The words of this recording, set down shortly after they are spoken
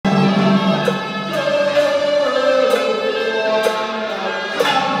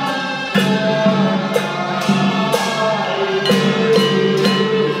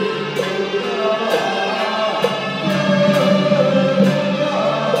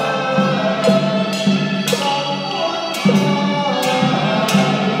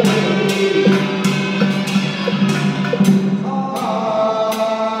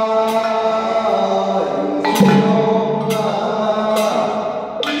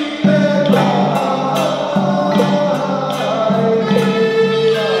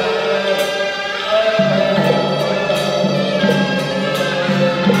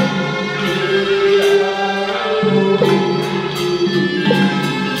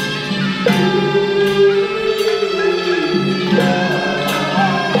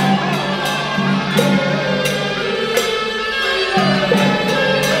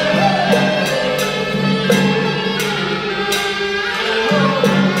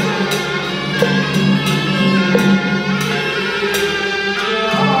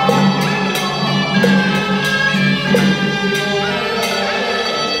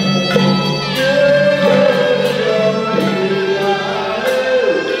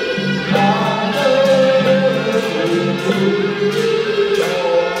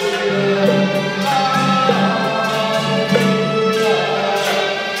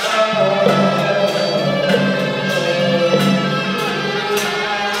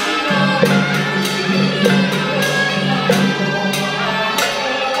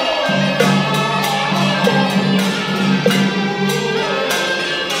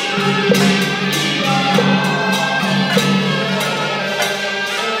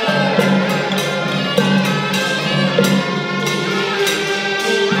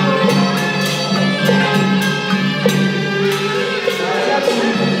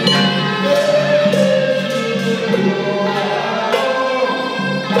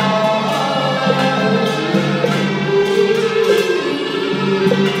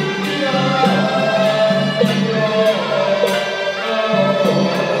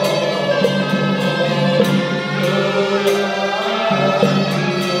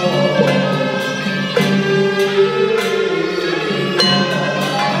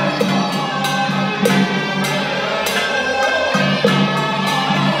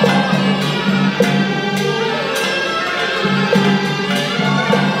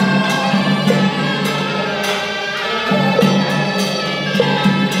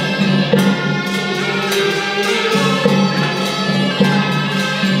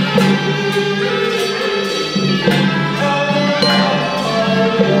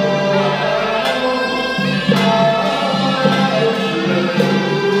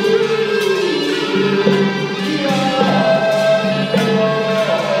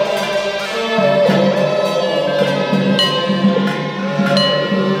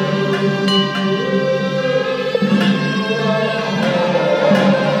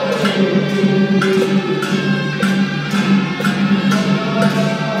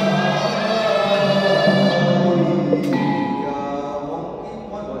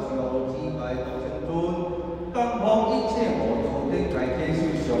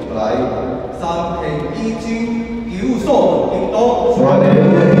心，有所行动。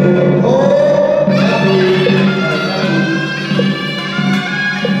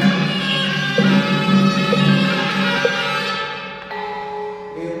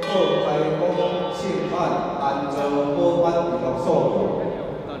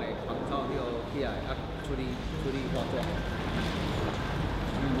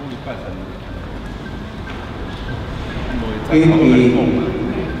因vì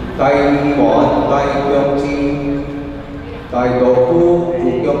Tây Ngoại Tây Đông Chi Tây Đồ Phu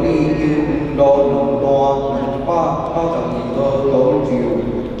Phục Dông Đi Yêu Đô Nông Đoa Nông Ba Bao Trọng Nhìn Cơ Đốn Chiều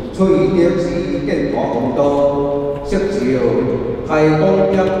Truy Tiếp Sĩ Kết Quả Hồng Đô Sức Chiều Khai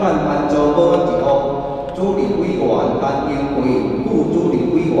Công Nhắc Ban An Châu Bơ Chỉ Hồng Chú Lý Quy Quản Đan Yên Quỷ Cụ Chú Lý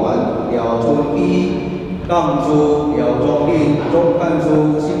Quy Quản Đèo Chuân Y Đăng Du Đèo Trong Đi Trong Can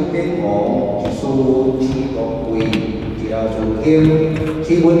Du Sinh Kết Hồng Chỉ Su Chỉ Tổng Quỷ Chỉ Chủ Thiên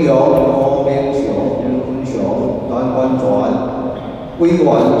Chỉ Quân Liễu Hồ Biên Xiu Quân Xiu Đoàn Quan Doãn Quy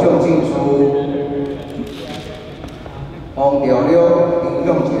Quản Trong Chính Su Hồng Điểu Liễu Định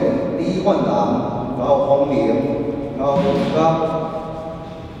用Triển Lý Quan Đám Cao Hồng Liễu Cao Hồng Gác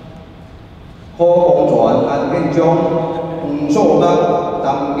Hồ Hồng Doãn An Biên Trong Hồng Sô Đắc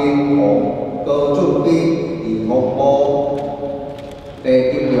Tăng Biên Hồng Cơ Trung Đi Lý Hồng Bô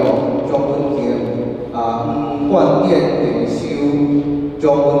Tề Kim Liễu Trong Quân Kiềm Quan Điện Định Siêu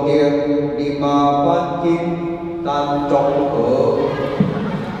Trong Quân Điện Đi Ma Quan Kim Tan Trong Ở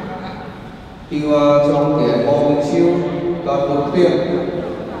Đi Hoa Trong Điện Hồ Minh Siêu Tan Quân Điện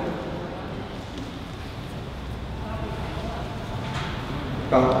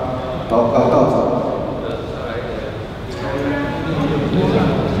Các báo cáo đạo giáo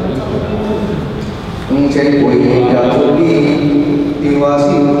trên quỷ đã chuẩn bị đi hoa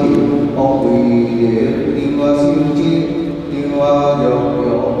siêu thị ông quỷ đi hoa siêu chi đi hoa dòng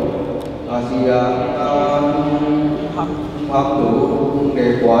dòng ASEAN pháp đủ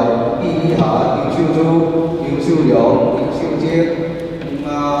đề quản y hạ những siêu du những siêu lượng những siêu chiết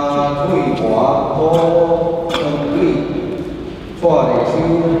thủy hóa thô đồng thủy choa để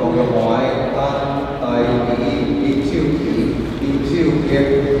siêu đồng nhập ngoại tan tài đi siêu thị đi siêu kiệt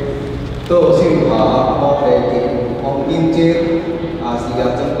Tô siêu hạ mong đề kỷ mong nghiêm chế ASEAN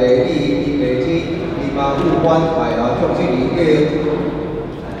trong đề đi đề chi đi mà hữu quan phải là trong suy lý kê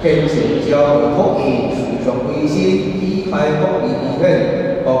khen sử giao ở thốc ý sử dụng ý xin ý khai thốc ý ý hên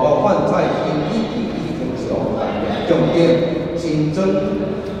bảo bảo khoản tại ý ý ý ý thường xấu trong tiên xin dân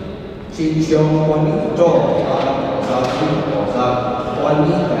xin siêu quan lý cho gia sư bỏ ra quan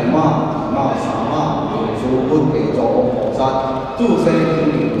lý đại ma xá ma dù quân để cho ông bỏ ra诸生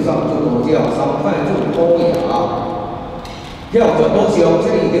灵上诸佛教上拜诸公也要做多少这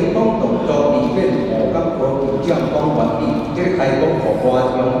已经帮动作里面我刚和主将帮管理这开工可关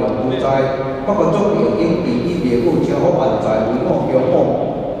永永不在不过中有因比一别故交还在为我有梦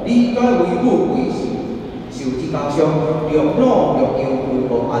理解为故为受之家乡用努力有如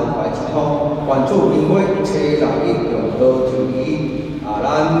何安排之后关注因为车人一用到就医咱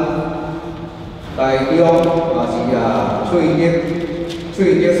大中翠竹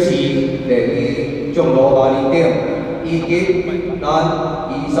市第中路大典以及咱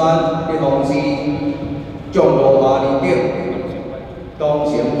宜山的同时中路大典当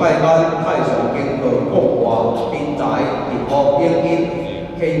前拜班太上经过国华宾仔地方应因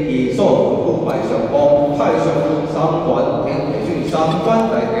天地所富拜上方太上三观天地水三观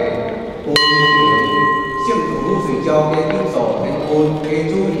大地本圣主水交给应受天官给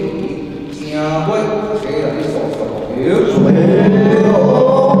主义正会谁来所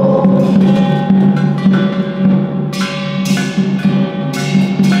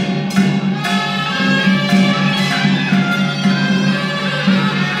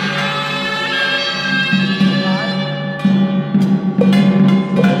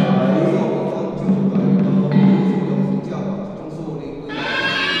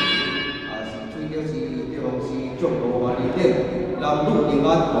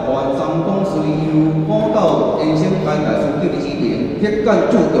铁杆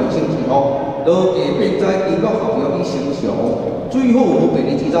注重性之后，落地变在医疗效益以成熟，最好无病理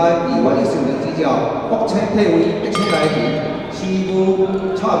之灾，意外的生命之教，国策体位一切来提，事务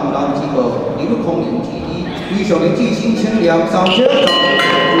灿烂之个，一路空言之意，非常的自信清凉，上车上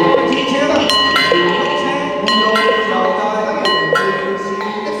机车啦，国车不用交代。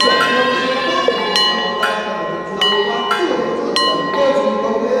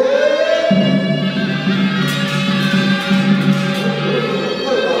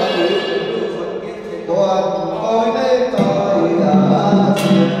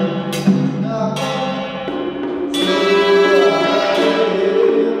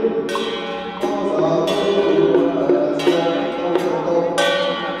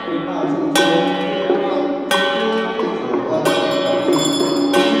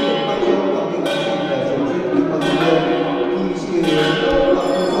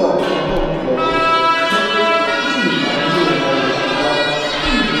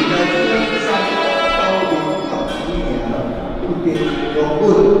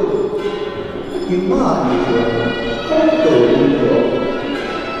金马英雄，风度温柔，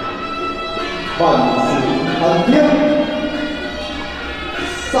万事安定，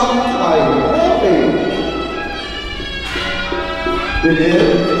三代好地，日日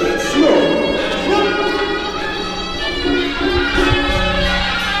笑声。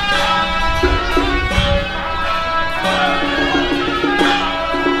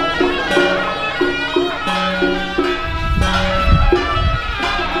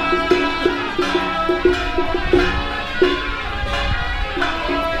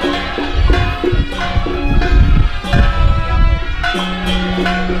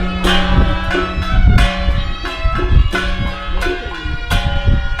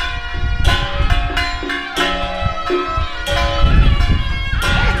 大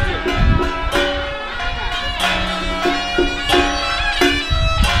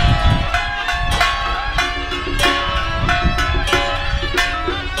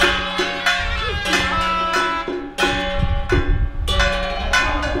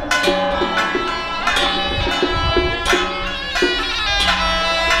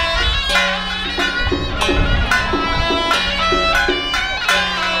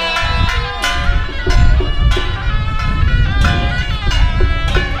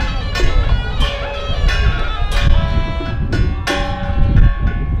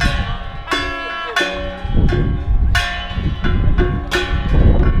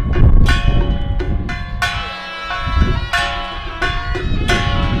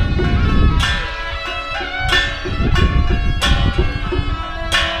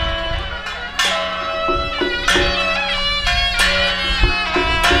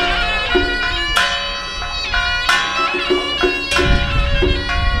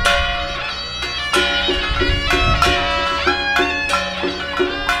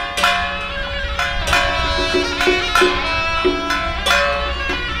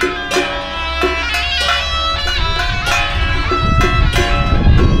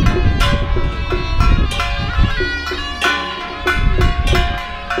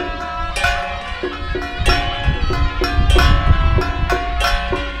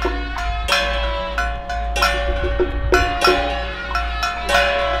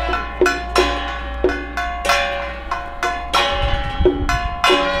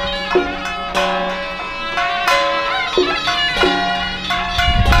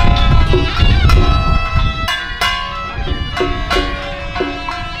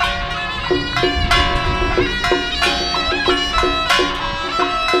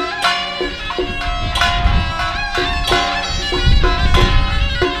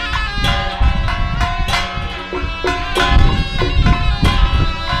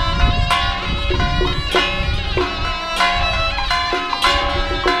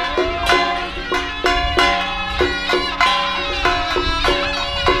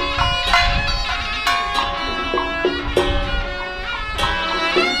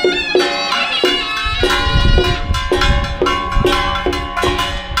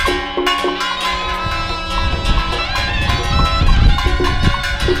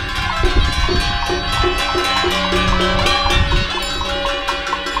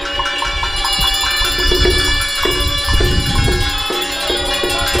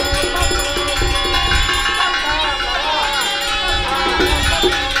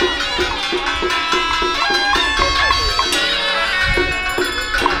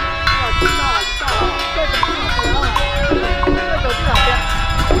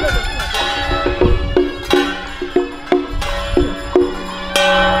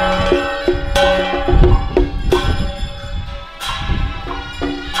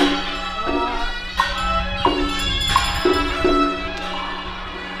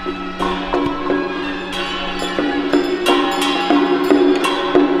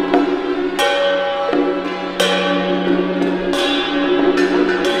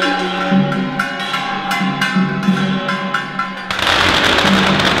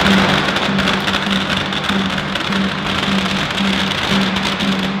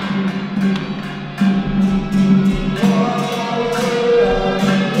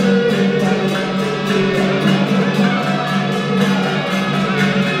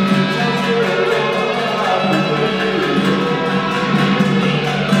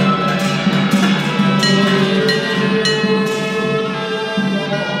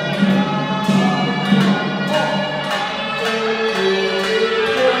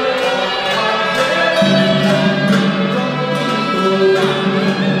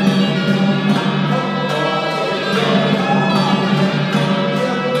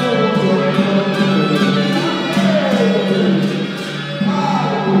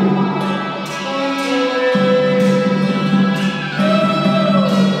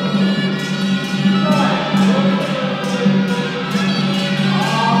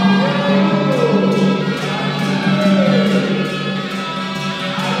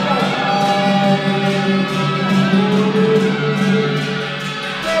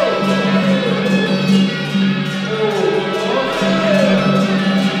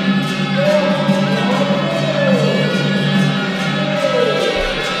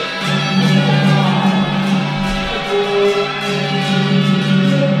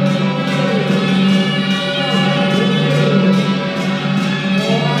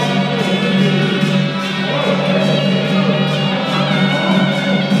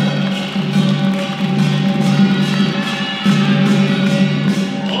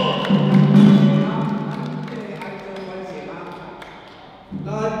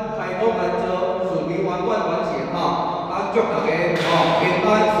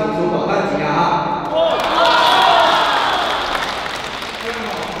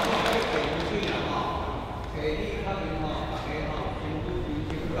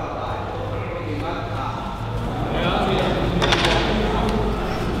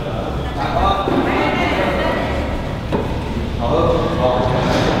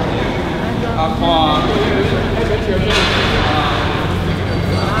看。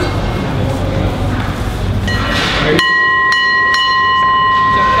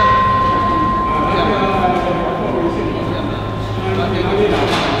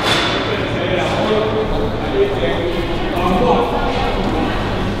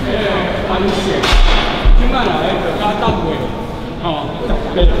 今晚来就加搭配，吼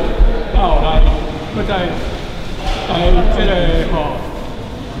，10个，后来搁再这个吼，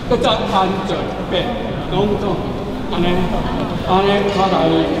搁再安做一遍，拢总安尼看来较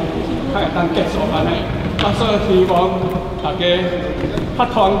会当结束安尼。啊，所以希望大家较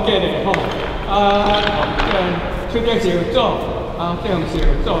团结的吼，这个小组这项小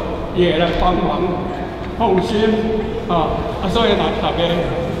组也来帮忙放心所以大家会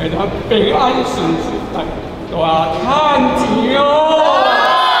当平安顺遂。 大赚钱哦！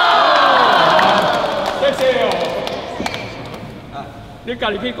谢谢哦。你家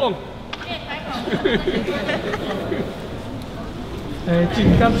己去讲。真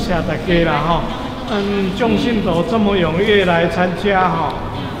感谢大家啦吼，众信徒这么踊跃来参加吼，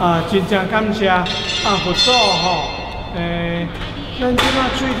真正感谢佛祖吼，咱即马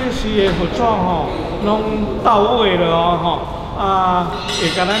翠竹寺的佛祖吼，拢到位了哦吼，会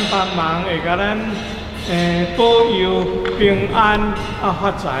甲咱帮忙，会甲咱。 保佑平安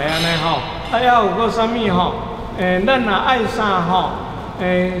发财安尼吼，还有个啥物吼？咱若爱啥吼？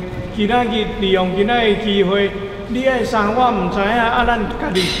今仔日利用今仔个机会，你爱啥我唔知影，咱家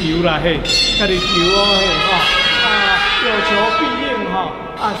己求啦嘿，家己求哦嘿有求必应吼，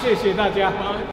谢谢大家。